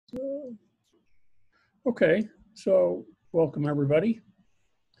Okay, so welcome everybody.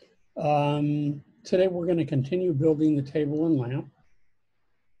 Today we're going to continue building the table and lamp.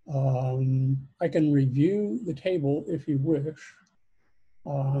 I can review the table if you wish,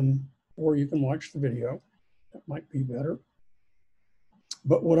 or you can watch the video. That might be better.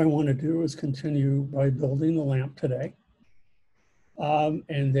 But what I want to do is continue by building the lamp today.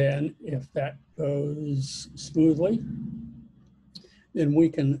 And then if that goes smoothly, then we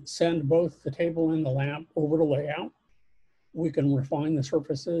can send both the table and the lamp over to layout. We can refine the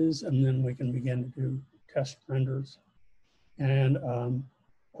surfaces, and then we can begin to do test renders. And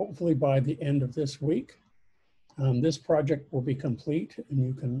hopefully by the end of this week, this project will be complete, and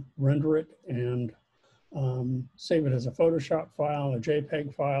you can render it and save it as a Photoshop file, a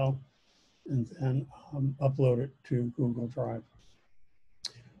JPEG file, and then upload it to Google Drive.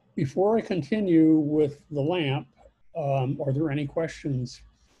 Before I continue with the lamp, are there any questions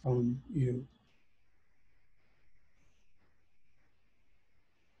from you?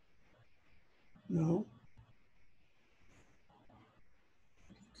 No?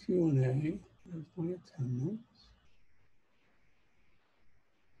 Q&A, there's my attendance.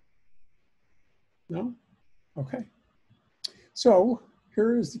 No? Okay. So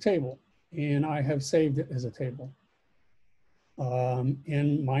here is the table, and I have saved it as a table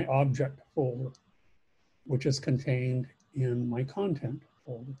in my object folder, which is contained in my content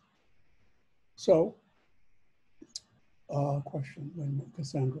folder. So, question, wait a minute,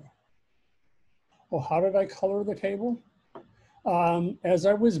 Cassandra. Well, how did I color the table? As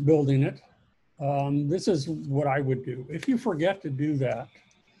I was building it, this is what I would do. If you forget to do that,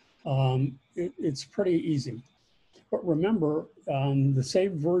 it's pretty easy. But remember, the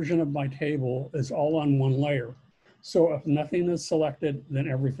saved version of my table is all on one layer. So if nothing is selected, then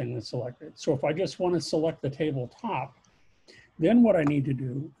everything is selected. So if I just want to select the table top, then what I need to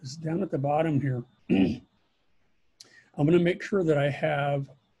do is down at the bottom here, I'm going to make sure that I have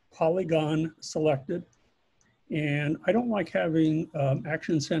polygon selected. And I don't like having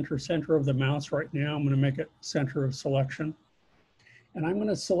action center of the mouse right now. I'm going to make it center of selection. And I'm going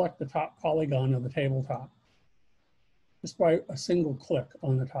to select the top polygon of the tabletop just by a single click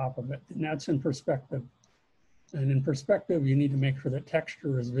on the top of it. And that's in perspective. And in perspective, you need to make sure that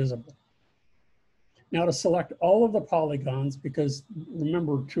texture is visible. Now to select all of the polygons, because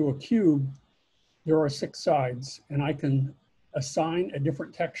remember, to a cube, there are 6 sides, and I can assign a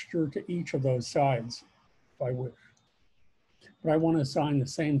different texture to each of those sides if I wish. But I want to assign the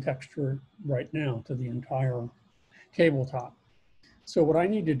same texture right now to the entire tabletop. So what I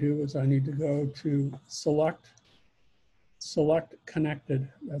need to do is I need to go to select connected,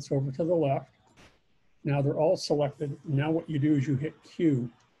 that's over to the left. Now they're all selected. Now what you do is you hit Q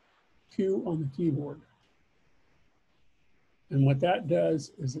on the keyboard. And what that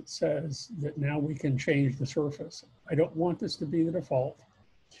does is it says that now we can change the surface. I don't want this to be the default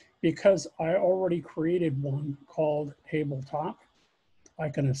because I already created one called tabletop. I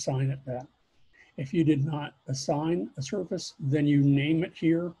can assign it that. If you did not assign a surface, then you name it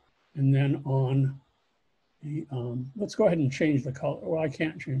here, and then on the, let's go ahead and change the color. Well, I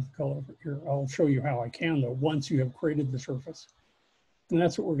can't change the color here. I'll show you how I can though, once you have created the surface. And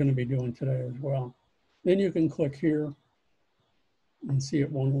that's what we're going to be doing today as well. Then you can click here and see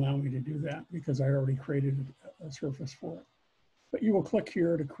it won't allow me to do that because I already created a surface for it. But you will click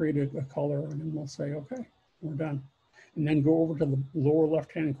here to create a color, and then we'll say, okay, we're done. And then go over to the lower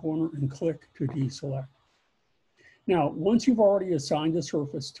left-hand corner and click to deselect. Now, once you've already assigned a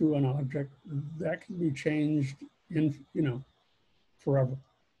surface to an object, that can be changed in, forever.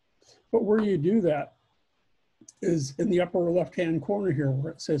 But where you do that is in the upper left-hand corner here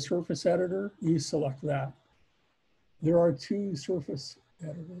where it says Surface Editor, you select that. There are 2 surface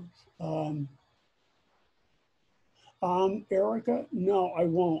editors. Erica, no, I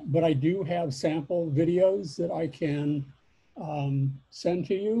won't, but I do have sample videos that I can send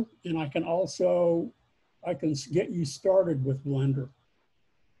to you, and I can get you started with Blender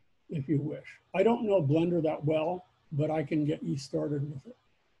if you wish. I don't know Blender that well, but I can get you started with it.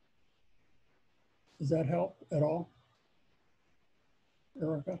 Does that help at all,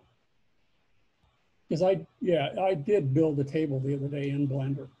 Erica? Because I did build a table the other day in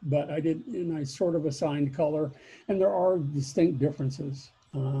Blender, but I sort of assigned color, and there are distinct differences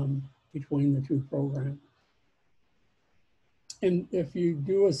between the 2 programs. And if you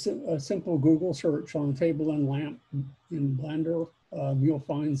do a simple Google search on table and lamp in Blender, you'll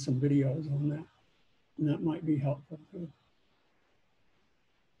find some videos on that, and that might be helpful too.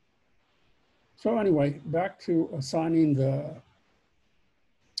 So anyway, back to assigning the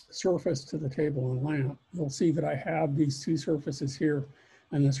surface to the table and lamp. You'll see that I have these 2 surfaces here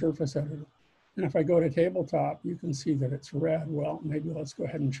and the surface editor. And if I go to tabletop, you can see that it's red. Well, maybe let's go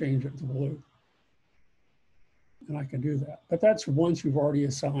ahead and change it to blue. And I can do that. But that's once you've already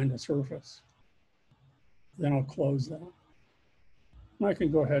assigned a surface. Then I'll close that. And I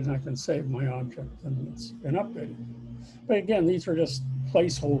can go ahead and I can save my object and it's been updated. But again, these are just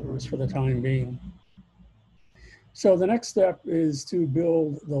placeholders for the time being. So the next step is to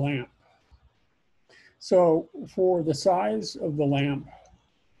build the lamp. So for the size of the lamp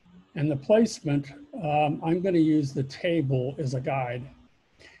and the placement, I'm going to use the table as a guide.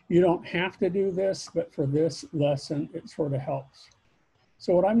 You don't have to do this, but for this lesson, it sort of helps.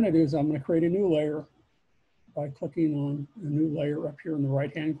 So what I'm going to do is I'm going to create a new layer by clicking on a new layer up here in the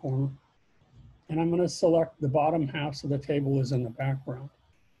right-hand corner. And I'm going to select the bottom half so the table is in the background.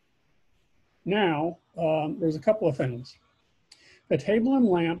 Now, there's a couple of things. The table and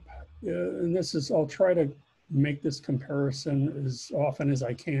lamp, and this is, I'll try to make this comparison as often as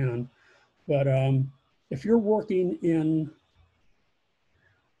I can, but if you're working in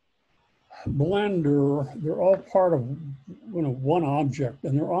Blender, they're all part of one object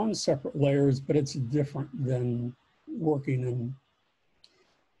and they're on separate layers, but it's different than working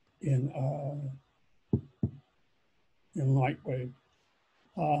in Lightwave.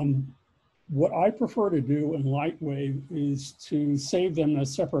 What I prefer to do in Lightwave is to save them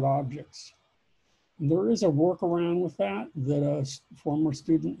as separate objects. There is a workaround with that a former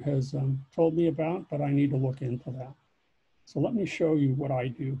student has told me about, but I need to look into that. So let me show you what I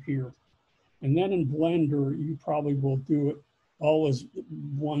do here. And then in Blender, you probably will do it all as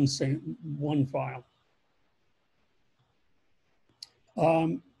one file.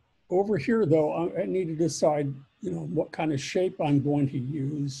 Over here, though, I need to decide, what kind of shape I'm going to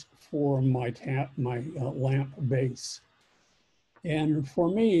use for my lamp base. And for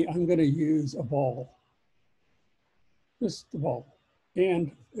me, I'm going to use a ball, just a ball.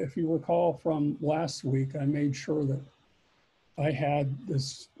 And if you recall from last week, I made sure that I had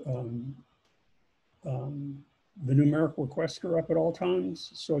this the numeric requester up at all times.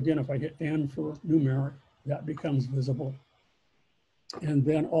 So again, if I hit N for numeric, that becomes visible. And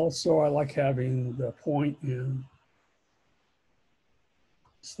then also I like having the point in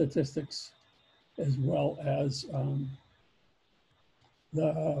statistics as well as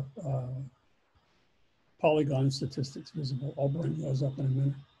the polygon statistics visible. I'll bring those up in a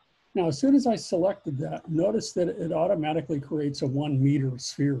minute. Now, as soon as I selected that, notice that it automatically creates a 1 meter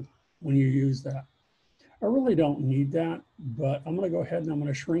sphere when you use that. I really don't need that, but I'm going to go ahead and I'm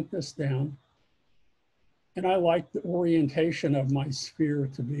going to shrink this down. And I like the orientation of my sphere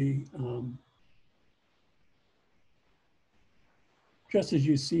to be just as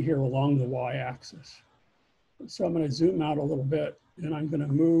you see here along the y-axis. So I'm going to zoom out a little bit and I'm going to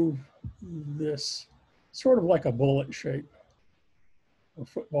move this sort of like a bullet shape or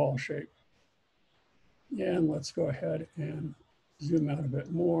football shape. And let's go ahead and zoom out a bit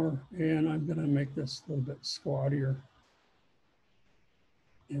more. And I'm going to make this a little bit squattier.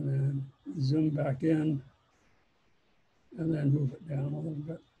 And then zoom back in. And then move it down a little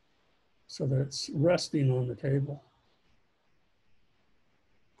bit so that it's resting on the table.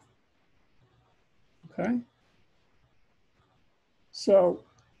 Okay. So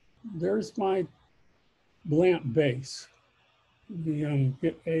there's my lamp base. The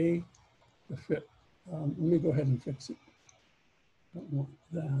hit A to fit. Let me go ahead and fix it. Don't want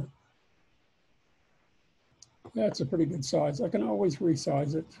that. That's a pretty good size. I can always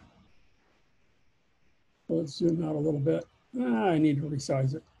resize it. Let's zoom out a little bit. I need to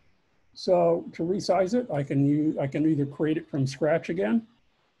resize it. So to resize it, I can either create it from scratch again,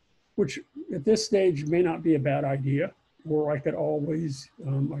 which at this stage may not be a bad idea, or I could always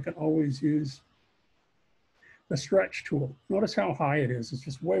use the stretch tool. Notice how high it is. It's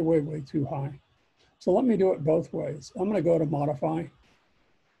just way, way, way too high. So let me do it both ways. I'm going to go to Modify. I'm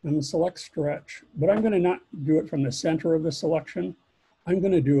going to select Stretch, but I'm going to not do it from the center of the selection. I'm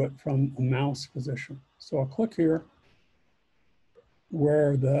going to do it from a mouse position. So I'll click here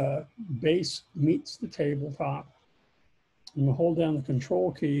where the base meets the tabletop. I'm going to hold down the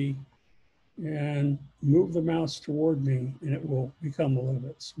Control key and move the mouse toward me, and it will become a little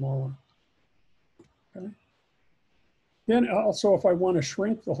bit smaller. Okay. Then also, if I want to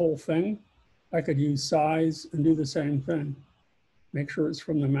shrink the whole thing, I could use size and do the same thing. Make sure it's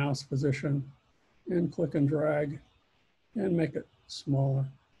from the mouse position and click and drag and make it smaller.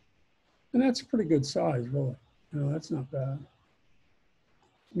 And that's a pretty good size, really. That's not bad.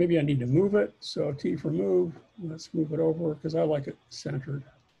 Maybe I need to move it. So T for move. Let's move it over because I like it centered.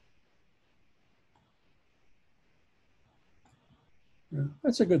 Yeah,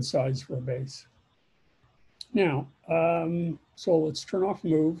 that's a good size for a base. Now, so let's turn off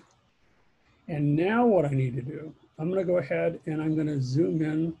move. And now what I need to do, I'm going to go ahead and I'm going to zoom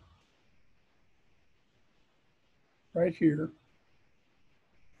in right here.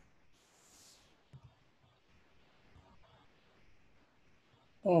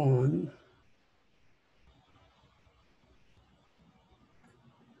 On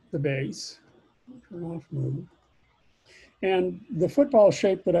the base, turn off move. And the football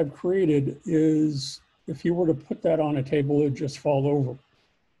shape that I've created is, if you were to put that on a table, it would just fall over.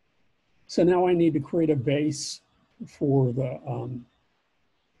 So now I need to create a base for the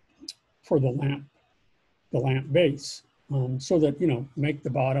lamp base, so that, you know, make the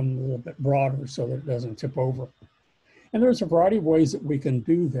bottom a little bit broader so that it doesn't tip over. And there's a variety of ways that we can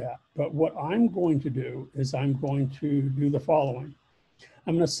do that. But what I'm going to do is I'm going to do the following.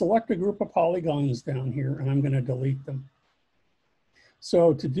 I'm going to select a group of polygons down here and I'm going to delete them.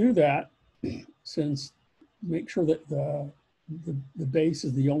 So to do that, since make sure that the base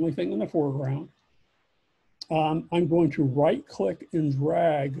is the only thing in the foreground, I'm going to right click and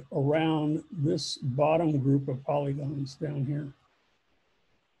drag around this bottom group of polygons down here.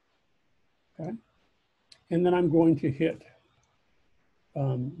 Okay. And then I'm going to hit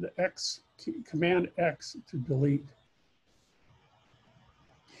the X, Command X to delete.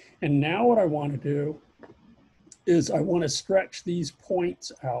 And now what I want to do is I want to stretch these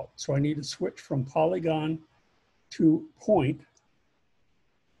points out. So I need to switch from polygon to point.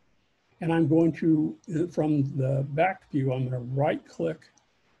 And I'm going to, from the back view, I'm going to right click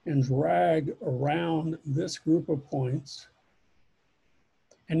and drag around this group of points.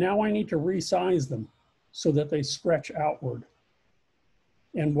 And now I need to resize them so that they stretch outward.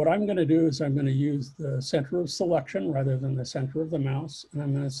 And what I'm going to do is I'm going to use the center of selection rather than the center of the mouse, and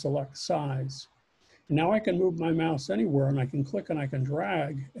I'm going to select size. And now I can move my mouse anywhere and I can click and I can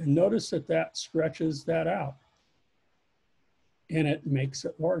drag, and notice that that stretches that out and it makes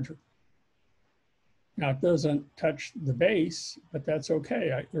it larger. Now it doesn't touch the base, but that's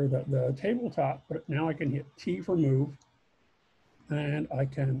okay, or the tabletop, but now I can hit T for move and I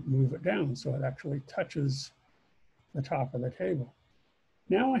can move it down so it actually touches the top of the table.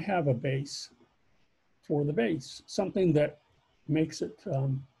 Now I have a base for the base, something that makes it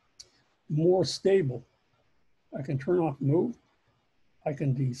more stable. I can turn off move, I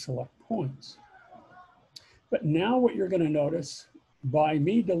can deselect points. But now what you're going to notice, by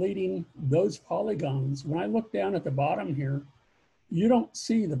me deleting those polygons, when I look down at the bottom here, you don't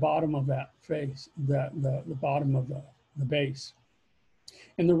see the bottom of that face, the bottom of the base.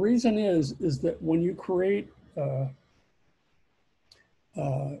 And the reason is that when you create a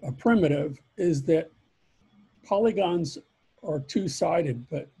primitive, is that polygons are two-sided,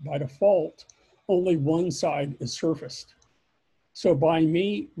 but by default, only one side is surfaced. So by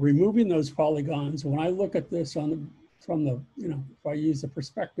me removing those polygons, when I look at this from the, you know, if I use the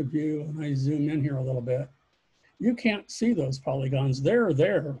perspective view and I zoom in here a little bit, you can't see those polygons. They're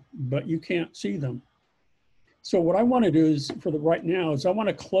there, but you can't see them. So what I want to do is, for the right now, is I want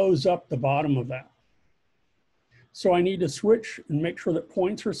to close up the bottom of that. So I need to switch and make sure that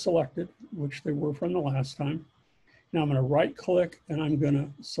points are selected, which they were from the last time. Now I'm going to right click and I'm going to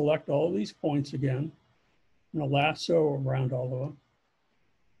select all of these points again. I'm going to lasso around all of them.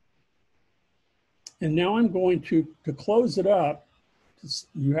 And now I'm going to close it up,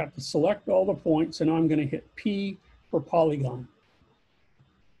 you have to select all the points, and I'm going to hit P for polygon.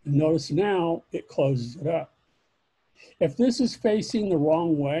 And notice now it closes it up. If this is facing the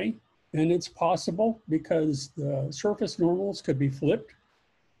wrong way, and it's possible because the surface normals could be flipped,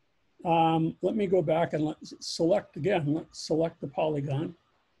 let me go back and let's select again. Let's select the polygon.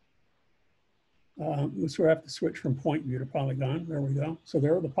 So we have to switch from point view to polygon. There we go. So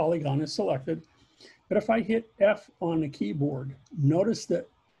there the polygon is selected. But if I hit F on the keyboard, notice that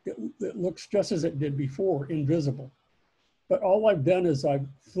it looks just as it did before, invisible. But all I've done is I've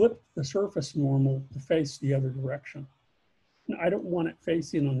flipped the surface normal to face the other direction. And I don't want it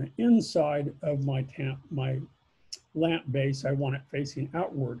facing on the inside of my lamp base. I want it facing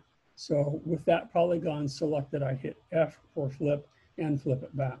outward. So with that polygon selected, I hit F for flip and flip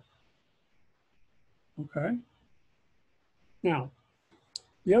it back. Okay. Now,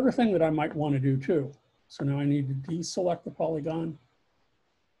 the other thing that I might want to do too, so now I need to deselect the polygon.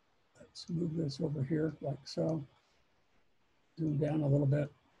 Let's move this over here like so. Zoom down a little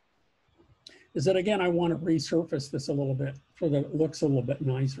bit. Is that again, I want to resurface this a little bit so that it looks a little bit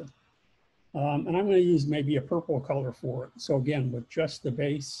nicer. And I'm going to use maybe a purple color for it. So again, with just the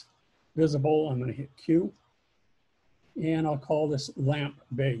base visible, I'm going to hit Q. And I'll call this lamp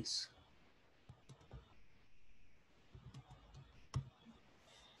base.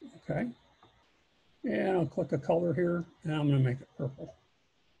 Okay. And I'll click a color here, and I'm going to make it purple.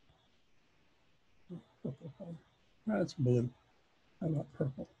 That's blue. How about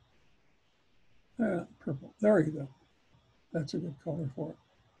purple? Purple. There you go. That's a good color for it.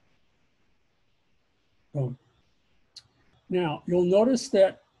 Boom. Now, you'll notice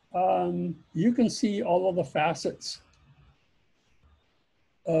that you can see all of the facets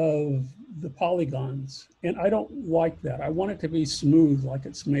of the polygons, and I don't like that. I want it to be smooth, like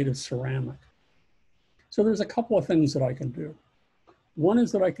it's made of ceramic. So there's a couple of things that I can do. One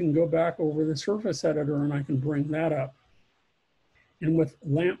is that I can go back over the surface editor and I can bring that up. And with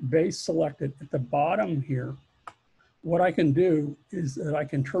lamp base selected at the bottom here, what I can do is that I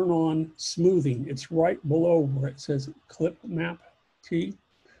can turn on smoothing. It's right below where it says clip map T.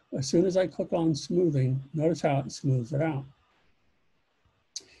 As soon as I click on smoothing, notice how it smooths it out.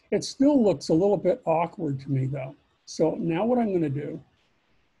 It still looks a little bit awkward to me though. So now what I'm going to do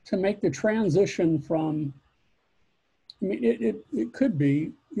to make the transition from, I mean, it could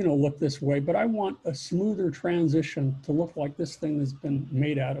be, you know, look this way, but I want a smoother transition to look like this thing has been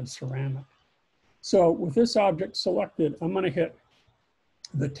made out of ceramic. So with this object selected, I'm going to hit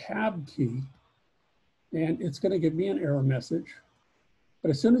the tab key and it's going to give me an error message. But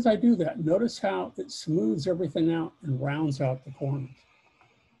as soon as I do that, notice how it smooths everything out and rounds out the corners.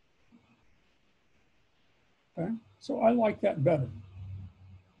 Okay, so I like that better.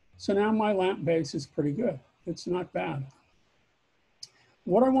 So now my lamp base is pretty good. It's not bad.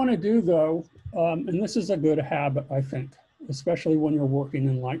 What I want to do though, and this is a good habit, I think, especially when you're working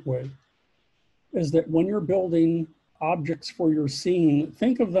in Lightwave, is that when you're building objects for your scene,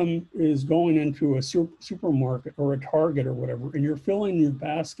 think of them as going into a supermarket or a Target or whatever, and you're filling your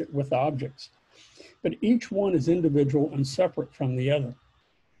basket with objects. But each one is individual and separate from the other.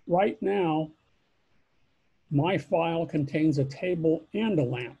 Right now, my file contains a table and a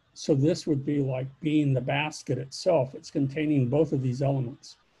lamp. So this would be like being the basket itself. It's containing both of these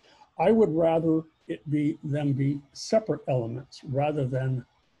elements. I would rather them be separate elements rather than,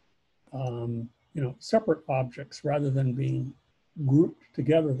 you know, separate objects rather than being grouped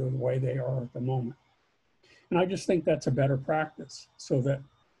together the way they are at the moment. And I just think that's a better practice so that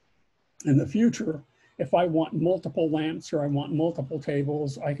in the future, if I want multiple lamps or I want multiple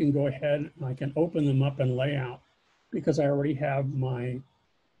tables, I can go ahead and I can open them up in layout because I already have my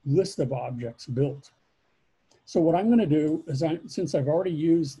list of objects built. So what I'm going to do is, since I've already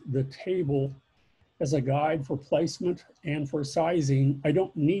used the table as a guide for placement and for sizing, I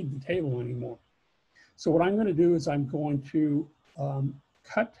don't need the table anymore. So what I'm going to do is I'm going to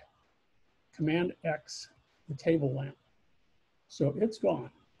cut Command X the table lamp. So it's gone.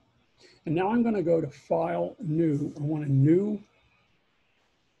 And now I'm going to go to File, New. I want a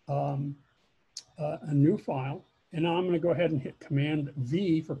new file. And now I'm going to go ahead and hit Command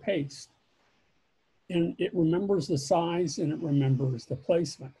V for paste. And it remembers the size and it remembers the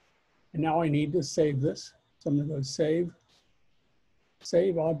placement. And now I need to save this. So I'm going to go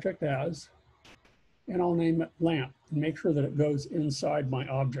save object as, and I'll name it lamp and make sure that it goes inside my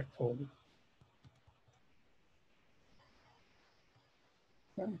object folder.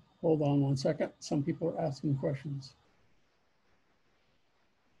 Okay, hold on one second. Some people are asking questions.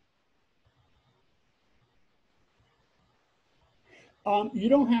 You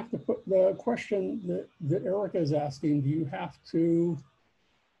don't have to put the question that Erica is asking. Do you have to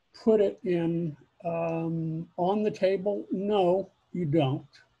put it in on the table? No, you don't.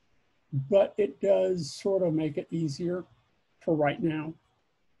 But it does sort of make it easier for right now.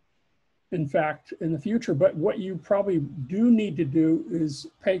 In fact, in the future, but what you probably do need to do is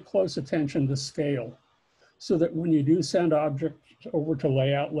pay close attention to scale so that when you do send objects over to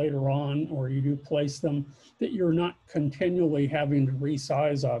layout later on, or you do place them, that you're not continually having to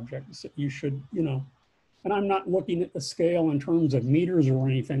resize objects. That you should, you know, and I'm not looking at the scale in terms of meters or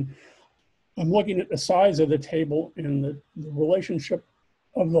anything. I'm looking at the size of the table and the relationship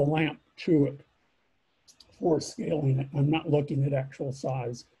of the lamp to it for scaling it. I'm not looking at actual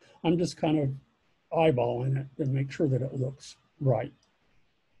size. I'm just kind of eyeballing it to make sure that it looks right.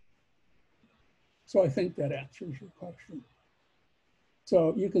 So I think that answers your question.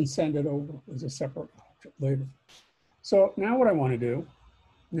 So you can send it over as a separate object later. So now what I want to do,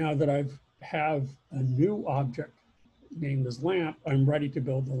 now that I have a new object named as lamp, I'm ready to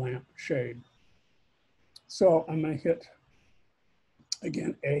build the lamp shade. So I'm going to hit,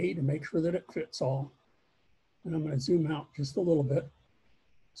 again, A to make sure that it fits all. And I'm going to zoom out just a little bit.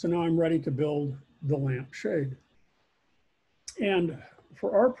 So now I'm ready to build the lamp shade. And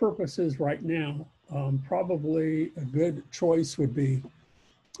for our purposes right now, probably a good choice would be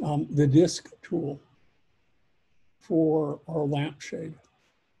the disk tool for our lampshade.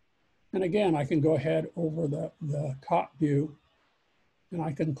 And again, I can go ahead over the top view and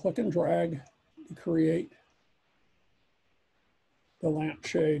I can click and drag to create the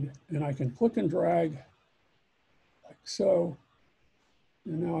lampshade, and I can click and drag like so.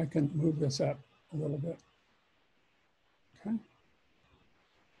 And now I can move this up a little bit. Okay.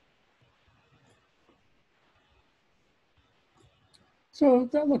 So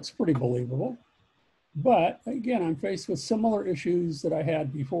that looks pretty believable. But again, I'm faced with similar issues that I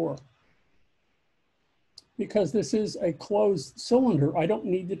had before. Because this is a closed cylinder, I don't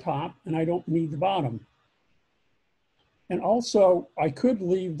need the top and I don't need the bottom. And also, I could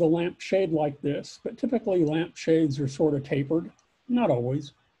leave the lamp shade like this, but typically lamp shades are sort of tapered, not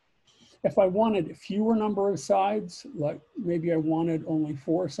always. If I wanted fewer number of sides, like maybe I wanted only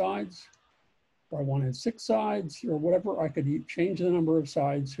 4 sides, or I wanted 6 sides, or whatever, I could change the number of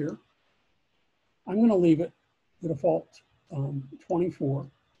sides here. I'm going to leave it the default 24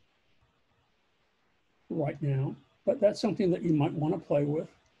 right now, but that's something that you might want to play with.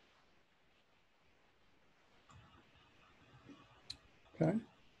 Okay.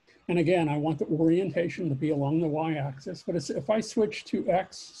 And again, I want the orientation to be along the y-axis, but if I switch to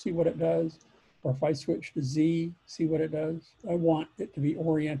X, see what it does, or if I switch to Z, see what it does. I want it to be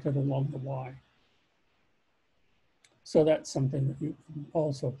oriented along the Y. So that's something that you can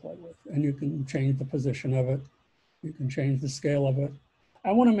also play with, and you can change the position of it. You can change the scale of it.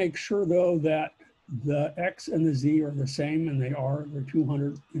 I want to make sure though that the X and the Z are the same, and they're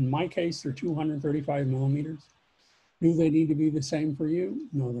 200, in my case, they're 235 millimeters. Do they need to be the same for you?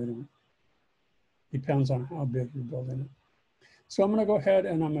 No, they don't. Depends on how big you're building it. So I'm going to go ahead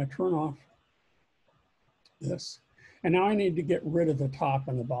and I'm going to turn off this. And now I need to get rid of the top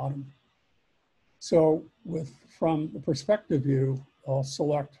and the bottom. So from the perspective view, I'll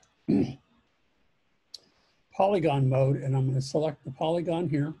select polygon mode, and I'm going to select the polygon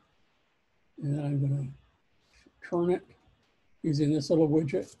here. And then I'm going to turn it using this little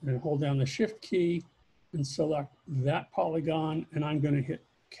widget and hold down the Shift key and select that polygon, and I'm going to hit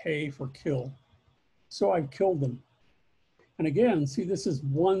K for kill. So I've killed them. And again, see, this is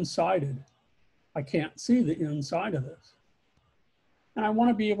one-sided. I can't see the inside of this. And I want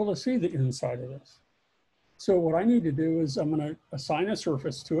to be able to see the inside of this. So what I need to do is I'm going to assign a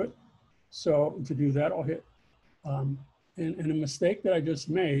surface to it. So to do that, I'll hit, and a mistake that I just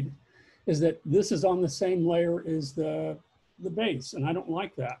made is that this is on the same layer as the base, and I don't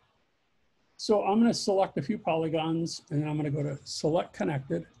like that. So I'm going to select a few polygons, and I'm going to go to Select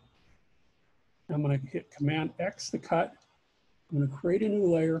Connected. I'm going to hit Command X to cut. I'm going to create a new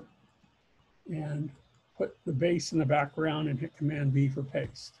layer and put the base in the background and hit Command V for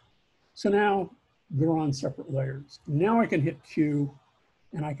paste. So now they're on separate layers. Now I can hit Q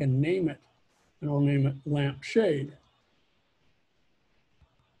and I can name it, and I'll name it Lamp Shade.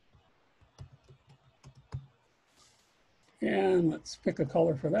 And let's pick a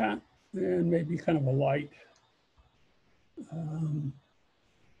color for that. And maybe kind of a light,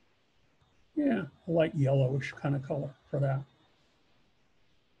 yeah, a light yellowish kind of color for that.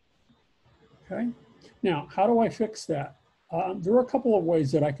 Okay, now how do I fix that? There are a couple of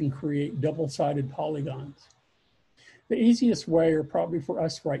ways that I can create double-sided polygons. The easiest way, or probably for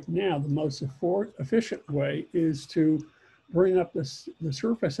us right now, the most efficient way, is to bring up the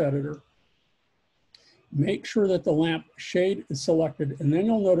surface editor. Make sure that the lamp shade is selected, and then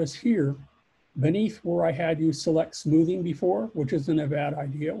you'll notice here, beneath where I had you select smoothing before, which isn't a bad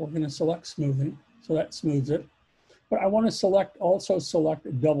idea, we're going to select smoothing, so that smooths it. But I want to also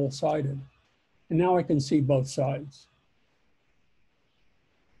select double-sided, and now I can see both sides.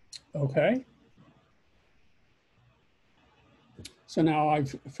 Okay. So now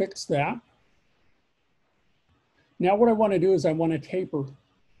I've fixed that. Now what I want to do is I want to taper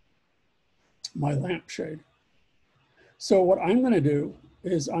my lampshade. So what I'm going to do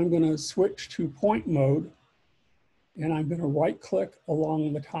is I'm going to switch to point mode, and I'm going to right click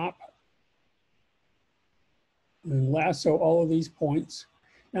along the top and lasso all of these points.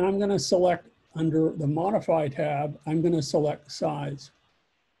 And I'm going to select under the modify tab, I'm going to select size.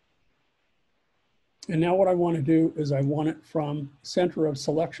 And now what I want to do is I want it from center of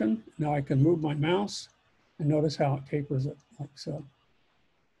selection. Now I can move my mouse and notice how it tapers it like so.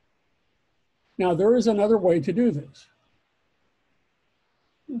 Now there is another way to do this.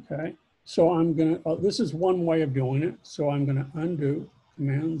 Okay, so I'm gonna, this is one way of doing it. So I'm gonna undo,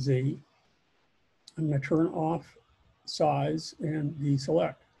 Command Z. I'm gonna turn off size and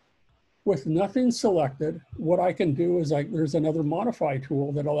deselect. With nothing selected, what I can do is there's another modify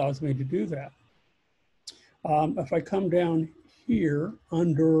tool that allows me to do that. If I come down here,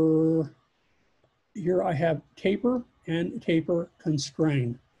 under here I have taper and taper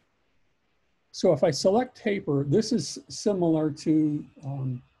constrain. So if I select taper, this is similar to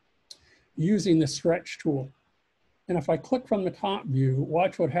using the stretch tool. And if I click from the top view,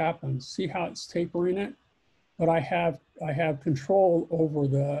 watch what happens. See how it's tapering it? But I have control over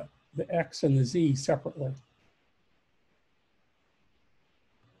the X and the Z separately.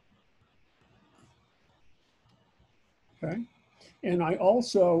 Okay. And I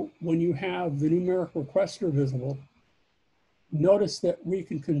also, when you have the numeric requester visible, notice that we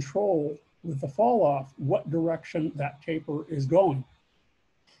can control with the fall off what direction that taper is going.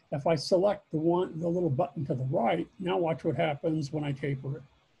 If I select the little button to the right, now watch what happens when I taper it.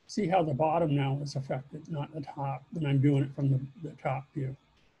 See how the bottom now is affected, not the top, and I'm doing it from the top view.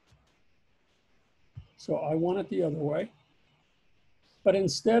 So I want it the other way. But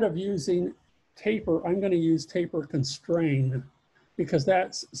instead of using taper, I'm going to use taper constrain because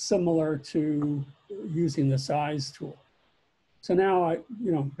that's similar to using the size tool. So now I,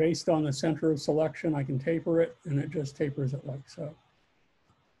 based on the center of selection, I can taper it and it just tapers it like so.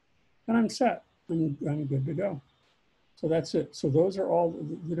 And I'm set, I'm good to go. So that's it. So those are all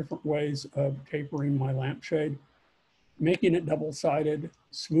the different ways of tapering my lampshade, making it double-sided,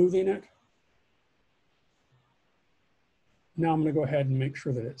 smoothing it. Now I'm going to go ahead and make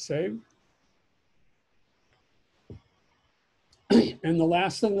sure that it's saved. And the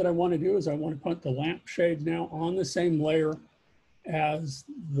last thing that I want to do is I want to put the lampshade now on the same layer as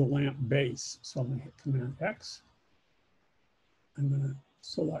the lamp base. So I'm going to hit Command X. I'm going to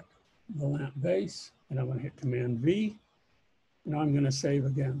select the lamp base and I'm going to hit Command V. And I'm going to save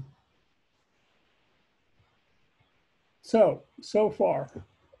again. So far,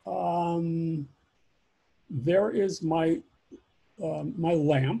 there is my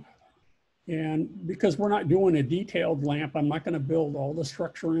lamp. And because we're not doing a detailed lamp, I'm not going to build all the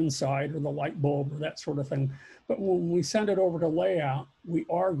structure inside or the light bulb or that sort of thing. But when we send it over to layout, we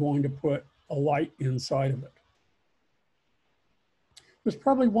are going to put a light inside of it. There's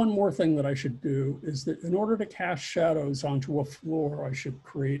probably one more thing that I should do is that in order to cast shadows onto a floor, I should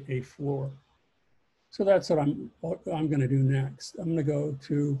create a floor. So that's what I'm going to do next. I'm going to go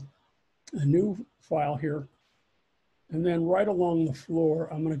to a new file here. And then right along the floor,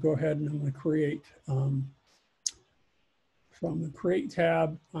 I'm going to go ahead and I'm going to create, from the Create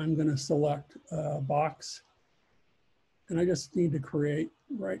tab, I'm going to select a box. And I just need to create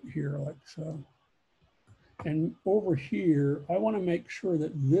right here like so. And over here, I want to make sure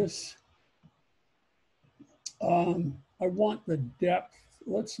that this, I want the depth,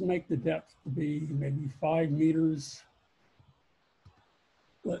 let's make the depth to be maybe 5 meters.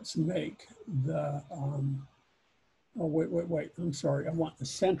 Let's make the, oh, wait, I'm sorry. I want the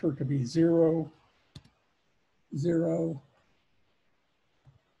center to be 0, 0,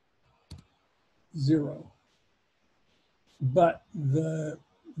 0. But the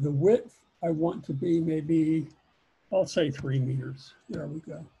width, I want to be maybe, I'll say 3 meters. There we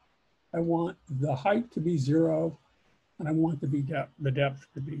go. I want the height to be 0, and I want the depth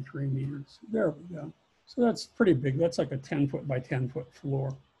to be 3 meters. There we go. So that's pretty big. That's like a 10-foot by 10-foot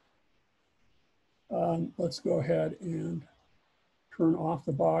floor. Let's go ahead and turn off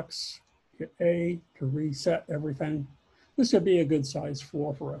the box, hit A to reset everything. This would be a good size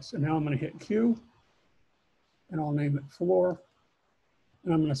floor for us. And now I'm going to hit Q, and I'll name it floor.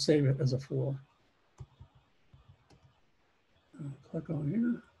 And I'm going to save it as a floor. Click on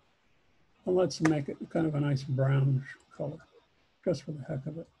here. And let's make it kind of a nice brownish color, just for the heck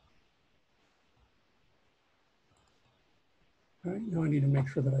of it. All right, now I need to make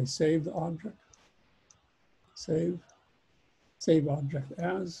sure that I save the object. Save object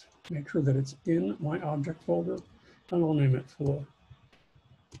as, make sure that it's in my object folder, and I'll name it floor.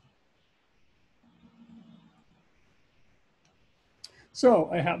 So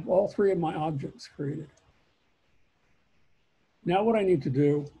I have all 3 of my objects created. Now what I need to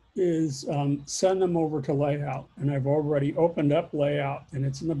do is send them over to layout, and I've already opened up layout and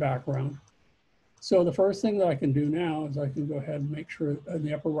it's in the background. So the first thing that I can do now is I can go ahead and make sure in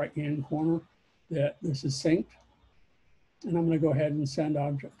the upper right hand corner that this is synced. And I'm going to go ahead and send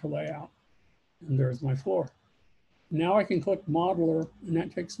object to layout. And there's my floor. Now I can click modeler and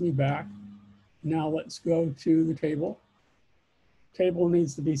that takes me back. Now let's go to the table. Table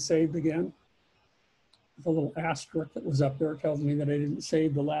needs to be saved again. The little asterisk that was up there tells me that I didn't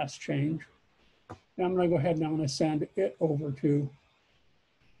save the last change. Now I'm going to go ahead and I'm going to send it over to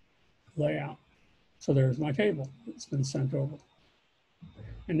layout. So there's my table. It's been sent over.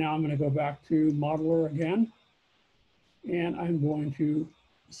 And now I'm going to go back to modeler again. And I'm going to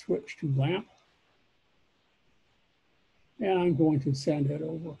switch to lamp. And I'm going to send it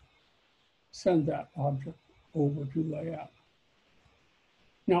over. Send that object over to layout.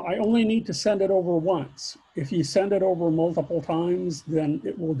 Now, I only need to send it over once. If you send it over multiple times, then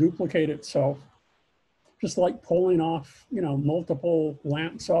it will duplicate itself. just like pulling off, you know, multiple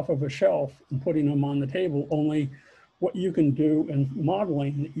lamps off of a shelf and putting them on the table. Only what you can do in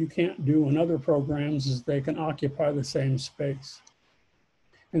modeling that you can't do in other programs is they can occupy the same space.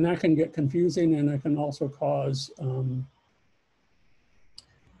 And that can get confusing, and it can also cause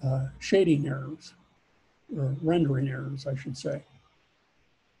shading errors, or rendering errors, I should say.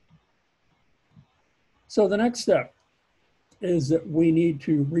 So the next step is that we need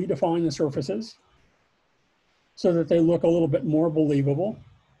to redefine the surfaces so that they look a little bit more believable,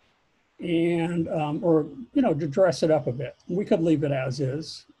 and or, you know, to dress it up a bit. We could leave it as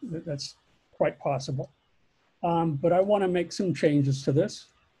is. That's quite possible. But I want to make some changes to this,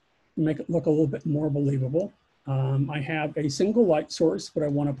 make it look a little bit more believable. I have a single light source, but I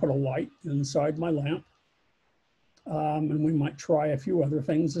want to put a light inside my lamp. And we might try a few other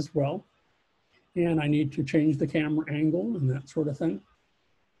things as well. And I need to change the camera angle and that sort of thing.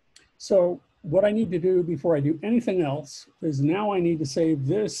 So what I need to do before I do anything else is now I need to save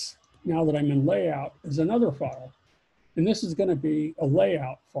this, now that I'm in layout, as another file. And this is going to be a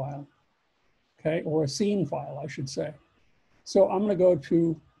layout file, okay, or a scene file, I should say. So I'm going to go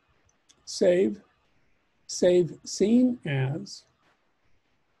to save scene as,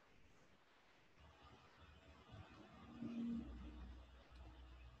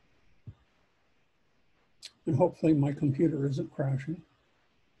 and hopefully my computer isn't crashing.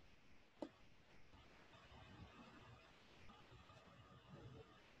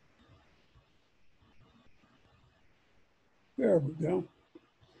 There we go.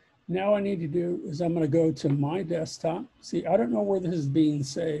 Now I need to do is I'm going to go to my desktop. See, I don't know where this is being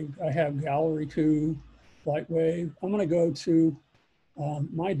saved. I have Gallery 2, Lightwave. I'm going to go to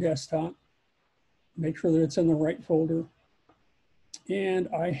my desktop, make sure that it's in the right folder. And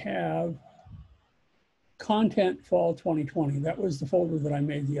I have Content Fall 2020. That was the folder that I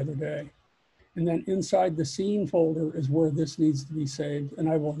made the other day. And then inside the scene folder is where this needs to be saved. And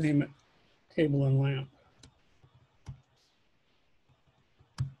I will name it Table and Lamp.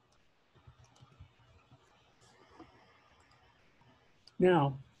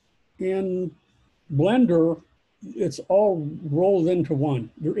 Now, in Blender, it's all rolled into one.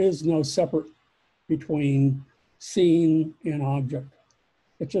 There is no separate between scene and object.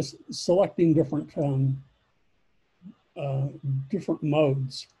 It's just selecting different different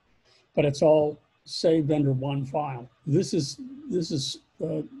modes, but it's all saved under one file. This is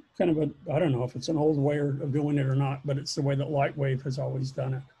kind of a, I don't know if it's an old way of doing it or not, but it's the way that Lightwave has always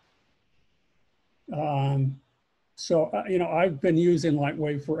done it. So, you know, I've been using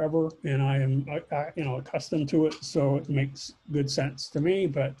Lightwave forever, and I am, you know, accustomed to it, so it makes good sense to me.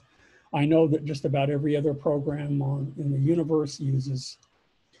 But I know that just about every other program in the universe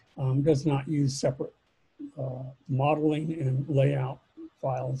does not use separate modeling and layout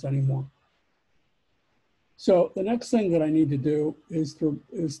files anymore. So the next thing that I need to do is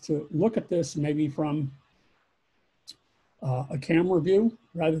to look at this maybe from a camera view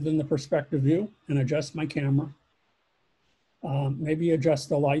rather than the perspective view, and adjust my camera. Maybe adjust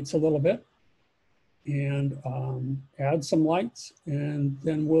the lights a little bit and add some lights, and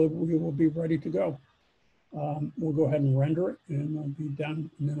then we will be ready to go. We'll go ahead and render it, and we'll be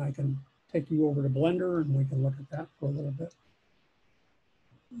done. And then I can take you over to Blender, and we can look at that for a little bit.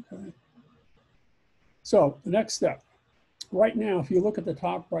 Okay. So the next step. Right now, if you look at the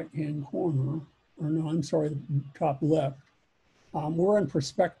top right-hand corner, or no, I'm sorry, the top left, we're in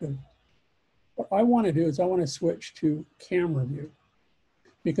perspective. What I want to do is I want to switch to camera view,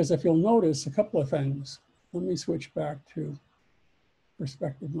 because if you'll notice a couple of things. Let me switch back to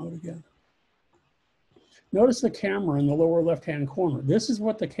perspective mode again. Notice the camera in the lower left-hand corner. This is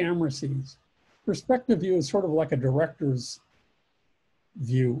what the camera sees. Perspective view is sort of like a director's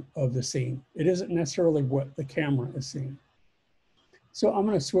view of the scene. It isn't necessarily what the camera is seeing. So I'm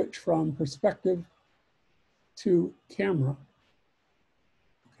going to switch from perspective to camera.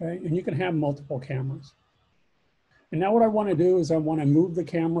 Okay, and you can have multiple cameras. And now what I want to do is I want to move the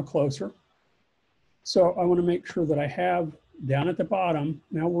camera closer. So I want to make sure that I have down at the bottom,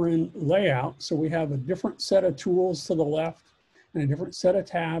 now we're in layout, so we have a different set of tools to the left and a different set of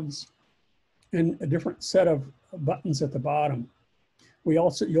tabs and a different set of buttons at the bottom.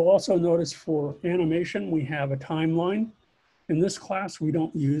 You'll also notice for animation, we have a timeline. In this class, we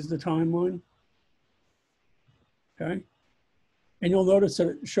don't use the timeline. Okay. And you'll notice that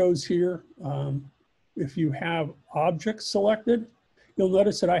it shows here, if you have objects selected, you'll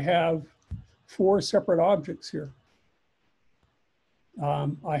notice that I have 4 separate objects here.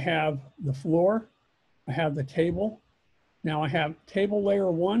 I have the floor, I have the table. Now I have table layer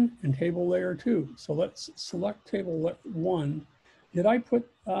 1 and table layer 2. So let's select table 1. Did I put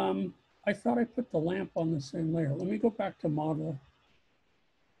I thought I put the lamp on the same layer. Let me go back to Modeler.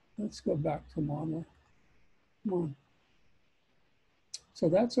 Let's go back to Modeler. Come on. So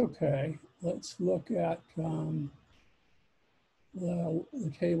that's okay. Let's look at the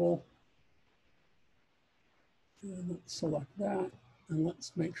table. And let's select that. And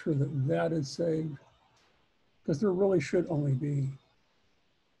let's make sure that that is saved. Because there really should only be.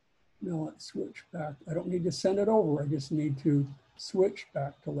 Now let's switch back. I don't need to send it over. I just need to switch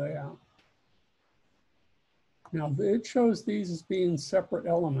back to layout. Now it shows these as being separate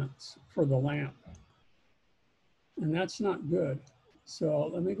elements for the lamp. And that's not good.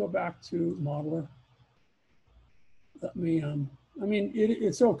 So let me go back to Modeler. Let me, I mean,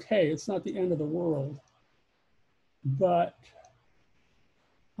 it's okay. It's not the end of the world. But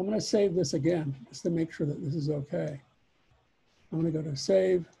I'm going to save this again just to make sure that this is okay. I'm going to go to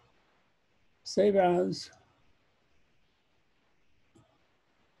save, save as.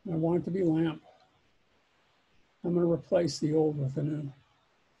 I want it to be lamp. I'm going to replace the old with the new.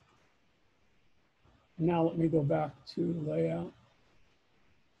 Now let me go back to layout.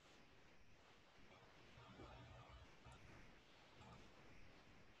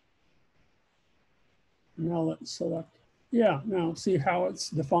 Now let's select. Yeah, now see how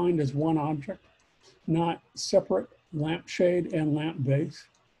it's defined as one object, not separate lampshade and lamp base.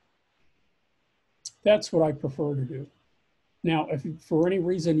 That's what I prefer to do. Now, if for any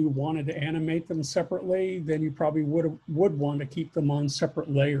reason you wanted to animate them separately, then you probably would want to keep them on separate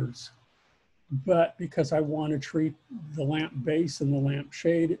layers. But because I want to treat the lamp base and the lamp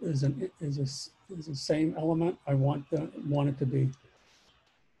shade as the same element, I want it to be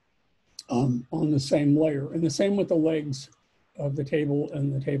on the same layer. And the same with the legs of the table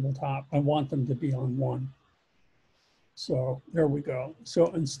and the tabletop. I want them to be on one. So there we go. So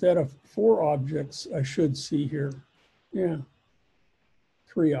instead of 4 objects, I should see here, yeah,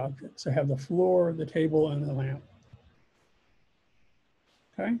 3 objects. I have the floor, the table, and the lamp.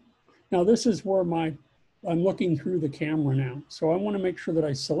 Okay. Now this is where I'm looking through the camera now. So I want to make sure that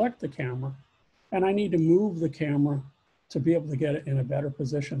I select the camera, and I need to move the camera to be able to get it in a better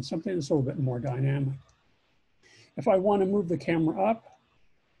position, something that's a little bit more dynamic. If I want to move the camera up,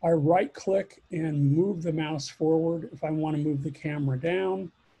 I right click and move the mouse forward. If I want to move the camera down,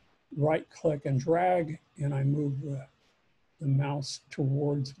 right click and drag, and I move the mouse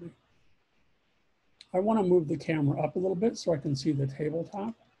towards me. I want to move the camera up a little bit so I can see the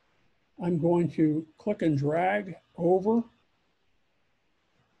tabletop. I'm going to click and drag over,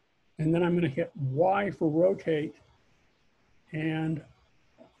 and then I'm going to hit Y for rotate, and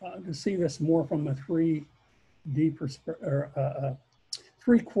to see this more from a 3D perspective, or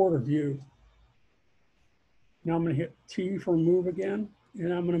 3/4 view. Now I'm going to hit T for move again,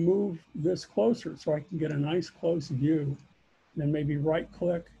 and I'm going to move this closer so I can get a nice close view. And then maybe right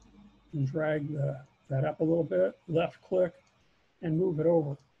click and drag that up a little bit, left click, and move it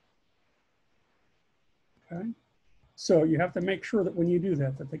over. Okay, so you have to make sure that when you do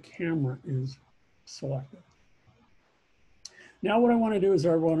that, that the camera is selected. Now what I want to do is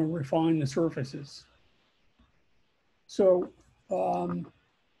I want to refine the surfaces. So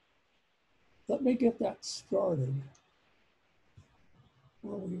let me get that started.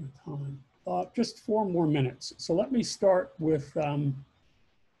 Where are we at time? Just 4 more minutes. So let me start with the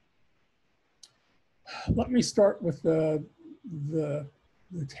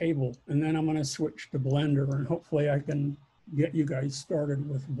table, and then I'm going to switch to Blender, and hopefully I can get you guys started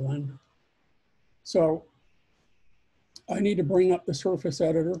with Blender. So I need to bring up the surface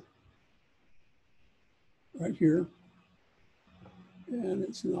editor right here, and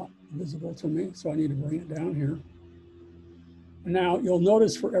it's not visible to me, so I need to bring it down here. And now you'll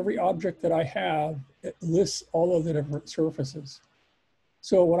notice for every object that I have, it lists all of the different surfaces.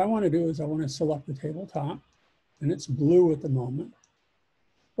 So what I want to do is I want to select the tabletop, and it's blue at the moment.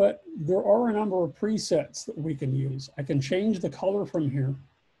 But there are a number of presets that we can use. I can change the color from here.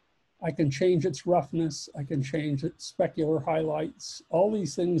 I can change its roughness. I can change its specular highlights. All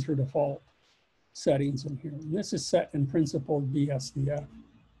these things are default settings in here. And this is set in principle BSDF.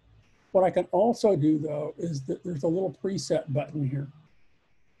 What I can also do though is that there's a little preset button here.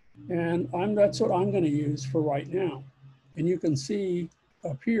 And that's what I'm going to use for right now. And you can see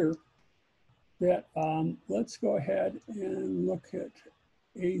up here that let's go ahead and look at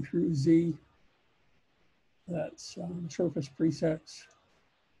A through Z. That's surface presets.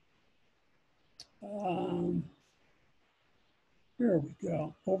 Here we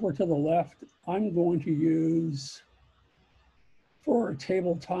go. Over to the left, I'm going to use for a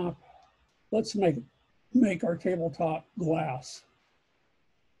tabletop. Let's make our tabletop glass.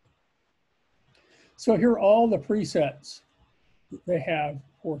 So here are all the presets that they have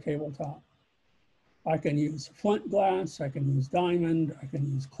for tabletop. I can use flint glass, I can use diamond, I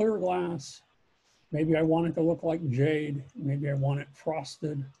can use clear glass. Maybe I want it to look like jade. Maybe I want it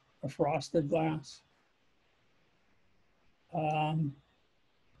frosted, a frosted glass.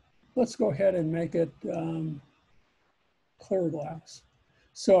 Let's go ahead and make it clear glass.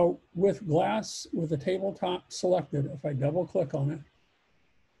 So with glass, with the tabletop selected, if I double click on it,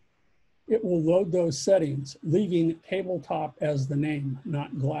 it will load those settings, leaving tabletop as the name,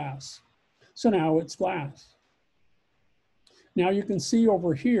 not glass. So now it's glass. Now you can see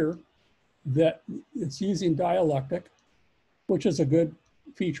over here that it's using dielectric, which is a good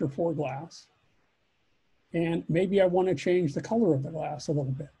feature for glass. And maybe I want to change the color of the glass a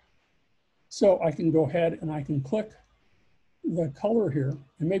little bit. So I can go ahead and I can click the color here,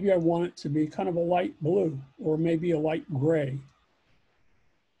 and maybe I want it to be kind of a light blue or maybe a light gray.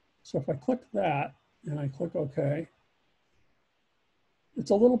 So if I click that and I click OK,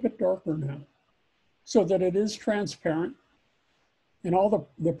 it's a little bit darker now, so that it is transparent, and all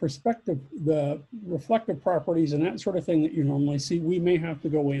the perspective, the reflective properties and that sort of thing that you normally see, we may have to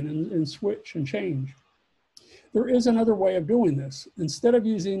go in and switch and change. There is another way of doing this. Instead of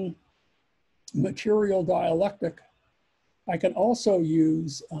using material dielectric, I can also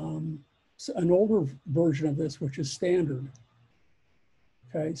use an older version of this, which is standard.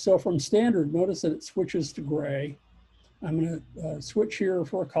 Okay, so from standard, notice that it switches to gray. I'm going to switch here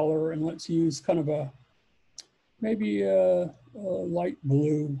for a color, and let's use kind of a, maybe a light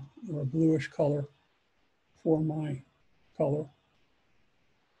blue or a bluish color for my color.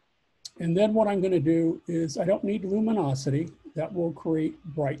 And then what I'm going to do is, I don't need luminosity. That will create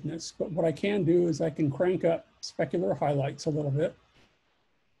brightness. But what I can do is I can crank up specular highlights a little bit.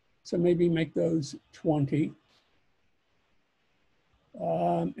 So maybe make those 20.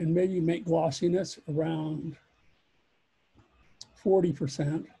 And maybe make glossiness around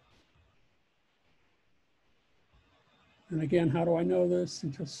 40%. And again, how do I know this?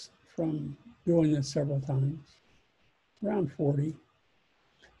 Just from doing this several times. Around 40.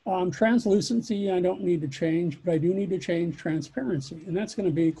 Translucency, I don't need to change, but I do need to change transparency. And that's going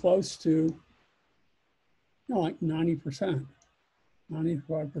to be close to, you know, like 90%,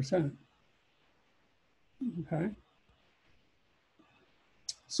 95%. Okay.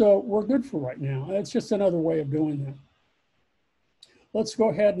 So we're good for right now. That's just another way of doing that. Let's go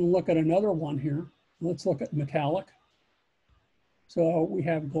ahead and look at another one here. Let's look at metallic. So we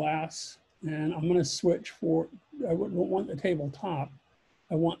have glass, and I'm going to switch for, I wouldn't want the tabletop.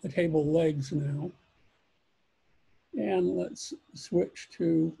 I want the table legs now. And let's switch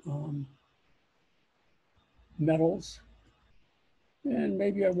to metals. And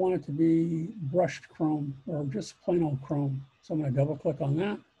maybe I want it to be brushed chrome or just plain old chrome. So I'm going to double click on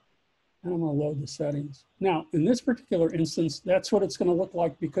that, and I'm going to load the settings. Now, in this particular instance, that's what it's going to look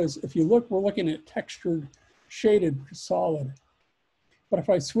like, because if you look, we're looking at textured, shaded solid. But if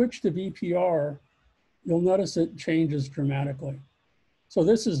I switch to VPR, you'll notice it changes dramatically. So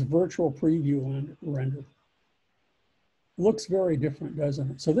this is virtual preview render. Looks very different,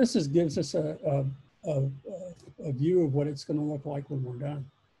 doesn't it? So this gives us a view of what it's going to look like when we're done.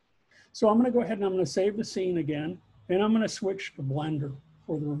 So I'm going to go ahead and I'm going to save the scene again, and I'm going to switch to Blender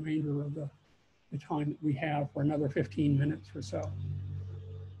for the remainder of the time that we have, for another 15 minutes or so,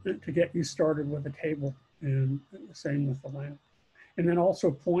 to get you started with the table, and the same with the lamp. And then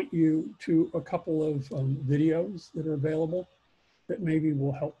also point you to a couple of videos that are available that maybe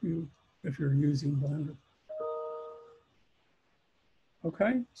will help you if you're using Blender.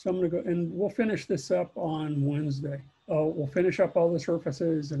 Okay, so I'm going to go, and we'll finish this up on Wednesday. We'll finish up all the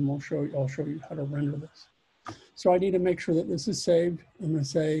surfaces, and I'll show you how to render this. So I need to make sure that this is saved. I'm going to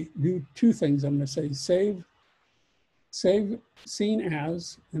say, do two things. I'm going to say save scene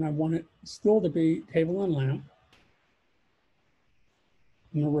as, and I want it still to be table and lamp.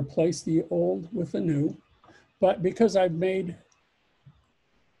 I'm going to replace the old with the new, but because I've made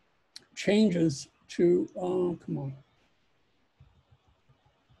changes to, come on.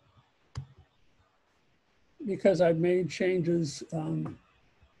 Because I've made changes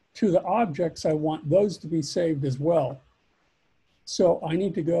to the objects, I want those to be saved as well. So I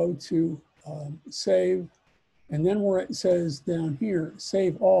need to go to save, and then where it says down here,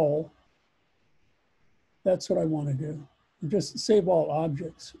 save all, that's what I want to do. Just save all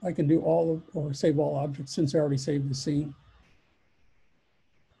objects. I can do all of, or save all objects, since I already saved the scene.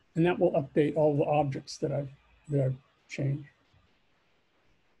 And that will update all the objects that I've changed.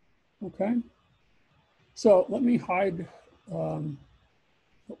 Okay. So let me hide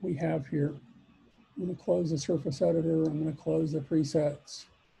what we have here. I'm going to close the surface editor. I'm going to close the presets.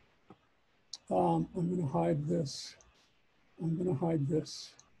 I'm going to hide this I'm going to hide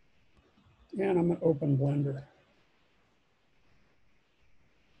this. And I'm going to open Blender.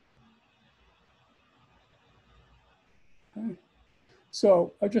 Okay.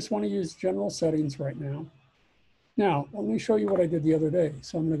 So I just want to use general settings right now. Now, let me show you what I did the other day.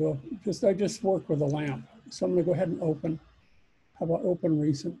 So I'm going to go, I just worked with a lamp. So I'm going to go ahead and open. How about open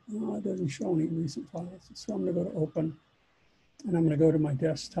recent? No, it doesn't show any recent files. So I'm going to go to open, and I'm going to go to my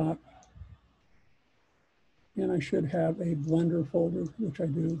desktop. And I should have a Blender folder, which I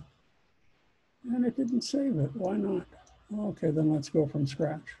do. And it didn't save it. Why not? Okay, then let's go from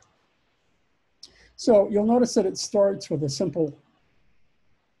scratch. So you'll notice that it starts with a simple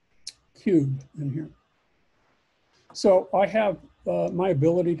cube in here. So I have my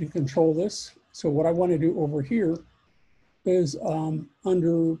ability to control this. So what I want to do over here is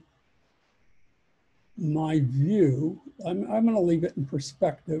under my view, I'm going to leave it in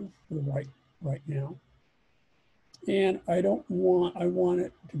perspective for the right now. And I want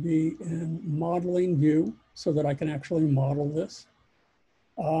it to be in modeling view so that I can actually model this.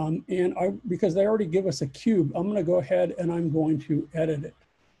 Because they already give us a cube, I'm going to go ahead and I'm going to edit it.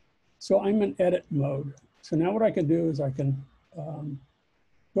 So I'm in edit mode. So now what I can do is I can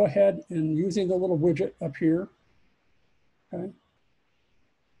go ahead and using the little widget up here, okay,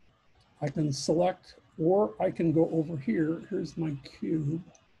 I can select, or I can go over here. Here's my cube.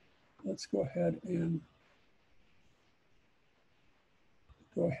 Let's go ahead and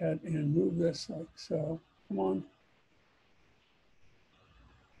move this like so. Come on.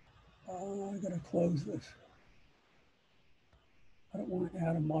 I gotta close this. I don't want to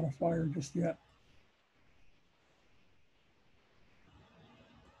add a modifier just yet.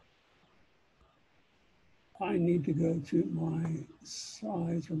 I need to go to my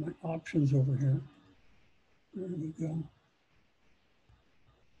size or my options over here. There we go.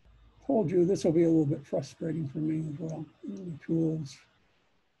 Told you this will be a little bit frustrating for me as well. The tools.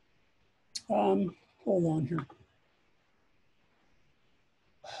 Hold on here.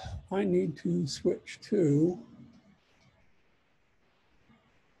 I need to switch to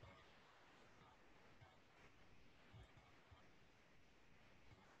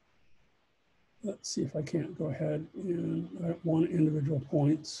let's see if I can't go ahead and I don't want individual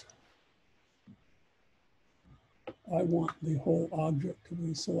points. I want the whole object to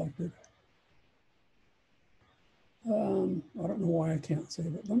be selected. I don't know why I can't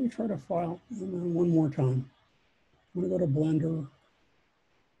save it. Let me try to file one more time. I'm going to go to Blender,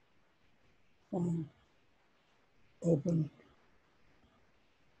 File, Open.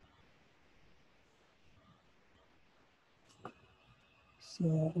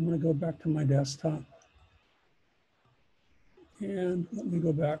 So I'm going to go back to my desktop. And let me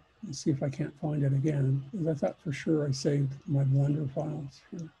go back and see if I can't find it again, because I thought for sure I saved my Blender files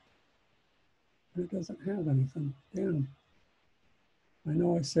here. But it doesn't have anything. Damn. I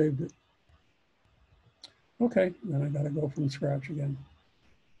know I saved it. Okay, then I got to go from scratch again.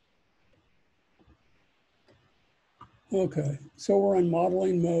 Okay, so we're on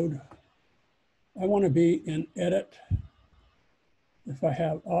modeling mode. I want to be in edit. If I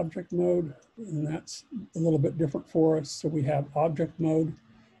have object mode, and that's a little bit different for us. So we have object mode,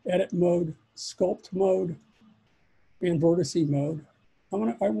 edit mode, sculpt mode, and vertice mode.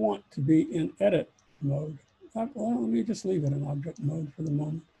 I want to be in edit mode. Well, let me just leave it in object mode for the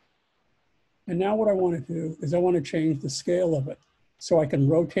moment. And now what I want to do is I want to change the scale of it. So I can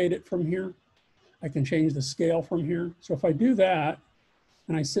rotate it from here. I can change the scale from here. So if I do that,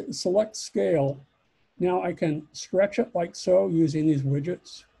 and I select scale, now I can stretch it like so using these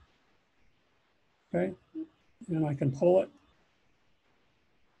widgets. Okay, and I can pull it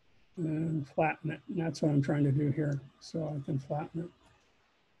and flatten it. And that's what I'm trying to do here. So I can flatten it.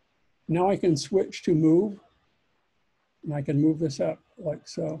 Now I can switch to move, and I can move this up like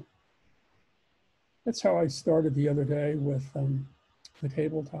so. That's how I started the other day with the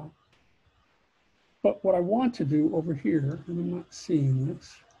tabletop. But what I want to do over here, and I'm not seeing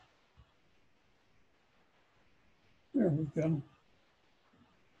this. There we go.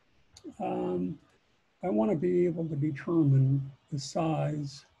 I want to be able to determine the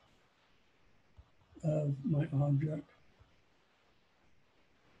size of my object.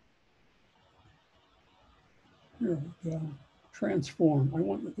 Here we go.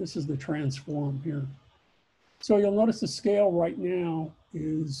 Transform. This is the transform here. So you'll notice the scale right now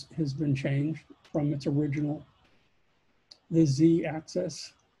has been changed from its original. The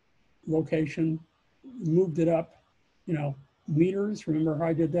Z-axis location, moved it up, meters. Remember how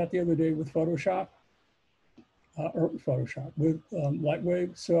I did that the other day with Photoshop? With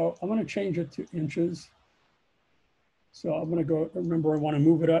Lightwave. So I'm going to change it to inches. So I'm going to go, remember I want to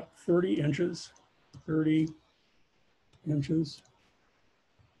move it up 30 inches, 30 inches.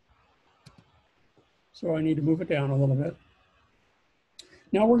 So I need to move it down a little bit.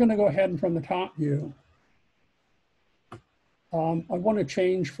 Now we're going to go ahead and from the top view, I want to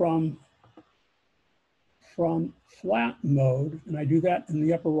change from flat mode, and I do that in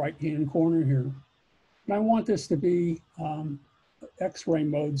the upper right-hand corner here. And I want this to be X-ray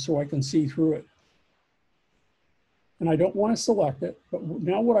mode so I can see through it. And I don't want to select it, but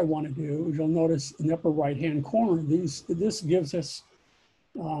now what I want to do is you'll notice in the upper right-hand corner, this gives us,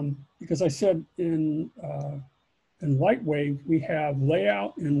 because I said in Lightwave, we have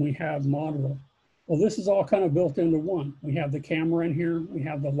layout and we have modeler. Well, this is all kind of built into one. We have the camera in here, we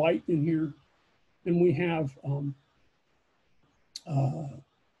have the light in here, and we have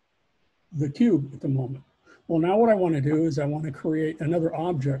the cube at the moment. Well, now what I want to do is I want to create another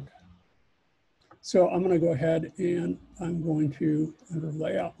object. So I'm going to go ahead and I'm going to, under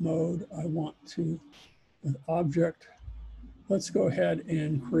layout mode, I want to, with object, let's go ahead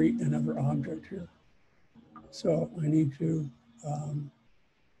and create another object here. So I need to,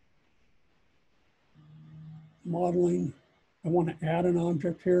 modeling, I want to add an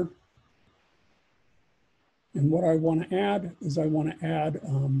object here. And what I want to add is I want to add,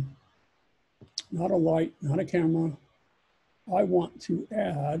 not a light, not a camera. I want to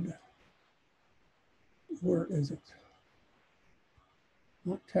add, where is it?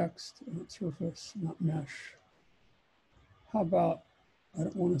 Not text, not surface, not mesh. How about, I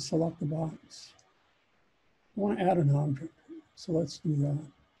don't want to select the box. I want to add an object. So let's do that.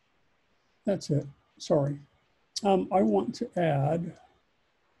 That's it. Sorry. I want to add,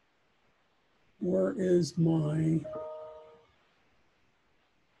 where is my,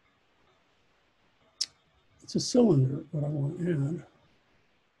 it's a cylinder that I want to add.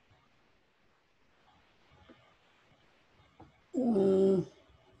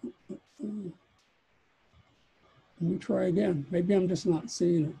 Let me try again. Maybe I'm just not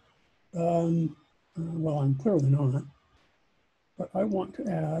seeing it. Well, I'm clearly not. But I want to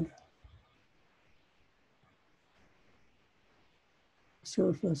add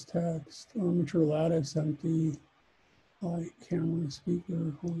surface text, armature lattice, empty, light, camera,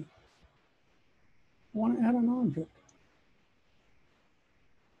 speaker. I want to add an object.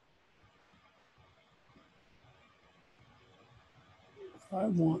 I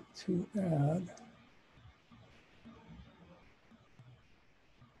want to add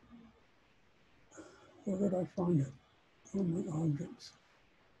where did I find it? Oh, my objects.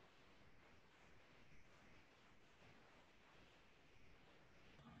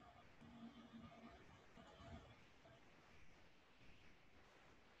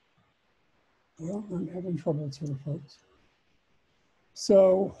 Well, I'm having trouble here, folks.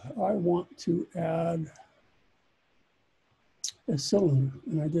 So I want to add a cylinder,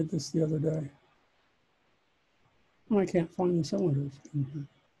 and I did this the other day. And I can't find the cylinders in here.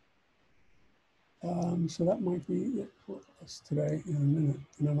 So that might be it for us today in a minute.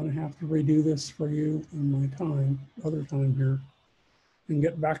 And I'm going to have to redo this for you in my time, other time here, and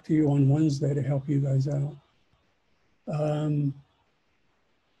get back to you on Wednesday to help you guys out. I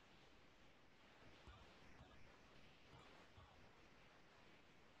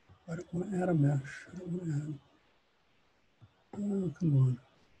don't want to add a mesh. I don't want to add. Oh, come on.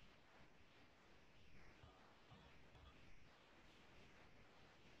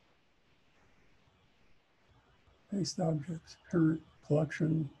 Paste objects, parent,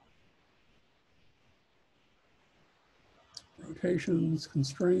 collection, rotations,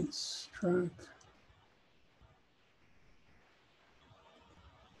 constraints, track.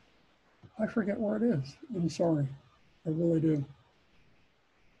 I forget where it is. I'm sorry. I really do.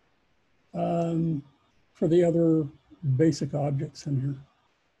 For the other basic objects in here.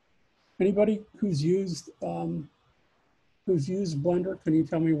 Anybody who's used Blender, can you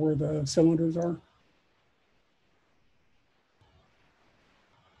tell me where the cylinders are?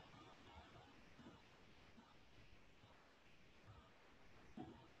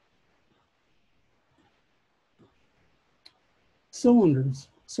 Cylinders,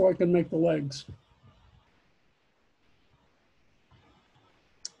 so I can make the legs.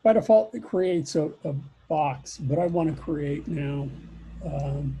 By default, it creates a box, but I want to create now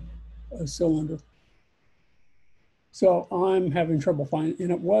a cylinder. So I'm having trouble finding,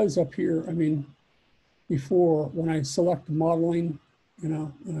 and it was up here, I mean, before when I select modeling, you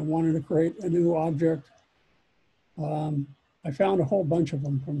know, and I wanted to create a new object, I found a whole bunch of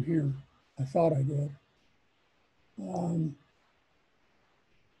them from here. I thought I did.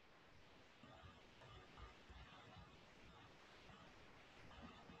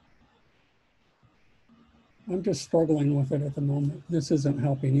 I'm just struggling with it at the moment. This isn't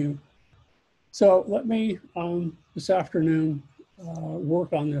helping you. So let me, this afternoon,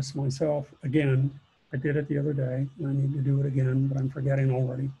 work on this myself again. I did it the other day, and I need to do it again, but I'm forgetting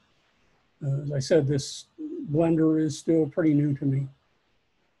already. As I said, this Blender is still pretty new to me.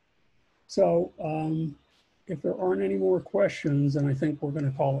 So if there aren't any more questions, then I think we're going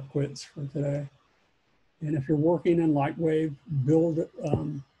to call it quits for today. And if you're working in Lightwave, build,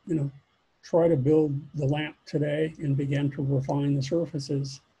 you know, try to build the lamp today and begin to refine the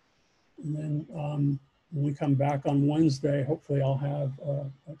surfaces. And then when we come back on Wednesday, hopefully I'll have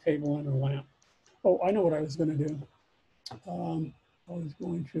a table and a lamp. Oh, I know what I was going to do. I was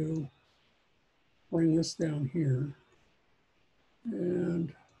going to bring this down here.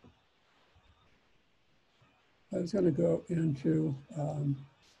 And I was going to go into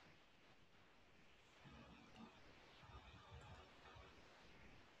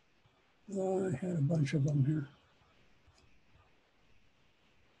I had a bunch of them here.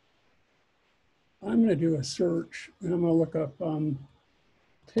 I'm going to do a search, and I'm going to look up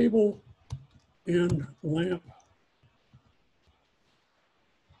table and lamp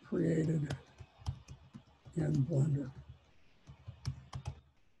created in Blender.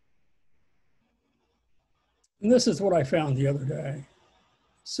 And this is what I found the other day.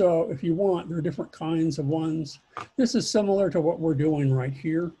 So if you want, there are different kinds of ones. This is similar to what we're doing right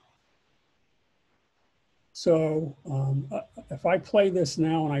here. So if I play this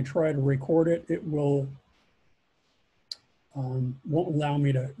now and I try to record it, it will won't allow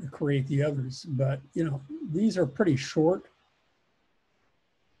me to create the others. But you know, these are pretty short.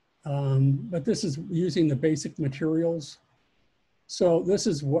 But this is using the basic materials. So this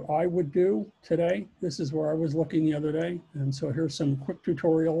is what I would do today. This is where I was looking the other day. And so here's some quick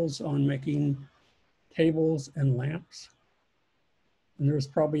tutorials on making tables and lamps. And there's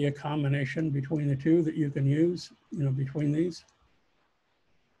probably a combination between the two that you can use, you know, between these.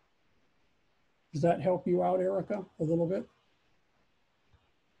 Does that help you out, Erica, a little bit?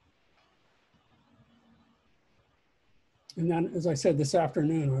 And then, as I said, this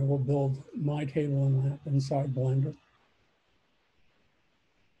afternoon, I will build my table and lamp inside Blender.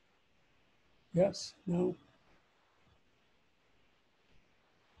 Yes, no?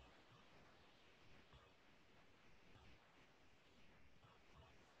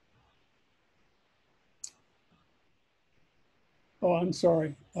 Oh, I'm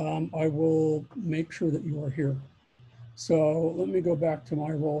sorry. I will make sure that you are here. So let me go back to my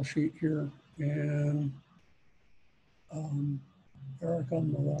roll sheet here and Erica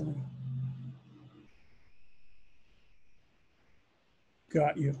Malone.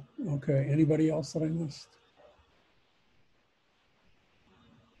 Got you. Okay. Anybody else that I missed?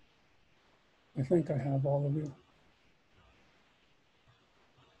 I think I have all of you.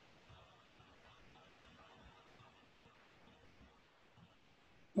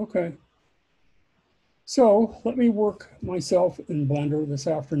 Okay. So let me work myself in Blender this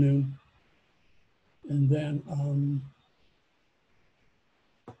afternoon. And then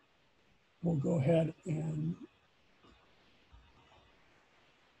we'll go ahead and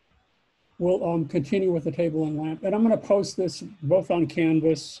we'll continue with the table and lamp. And I'm going to post this both on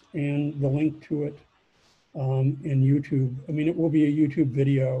Canvas and the link to it in YouTube. I mean, it will be a YouTube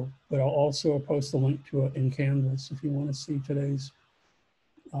video, but I'll also post a link to it in Canvas if you want to see today's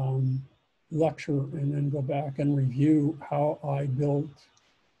lecture and then go back and review how I built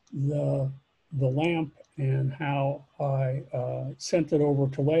the lamp and how I sent it over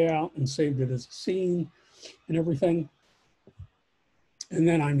to layout and saved it as a scene and everything. And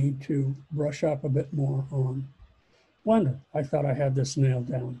then I need to brush up a bit more on Blender. I thought I had this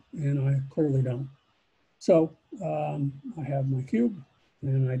nailed down, and I clearly don't. So I have my cube,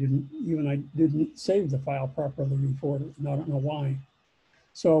 and I didn't save the file properly before, and I don't know why.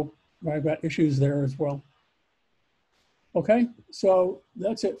 So I've got issues there as well. Okay, so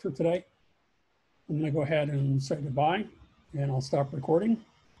that's it for today. I'm going to go ahead and say goodbye, and I'll stop recording.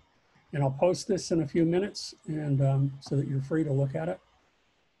 And I'll post this in a few minutes, and so that you're free to look at it.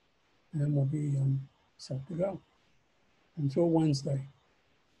 And we'll be set to go until Wednesday.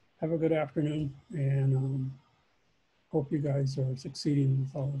 Have a good afternoon, and hope you guys are succeeding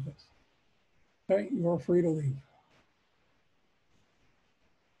with all of this. Okay, you're free to leave.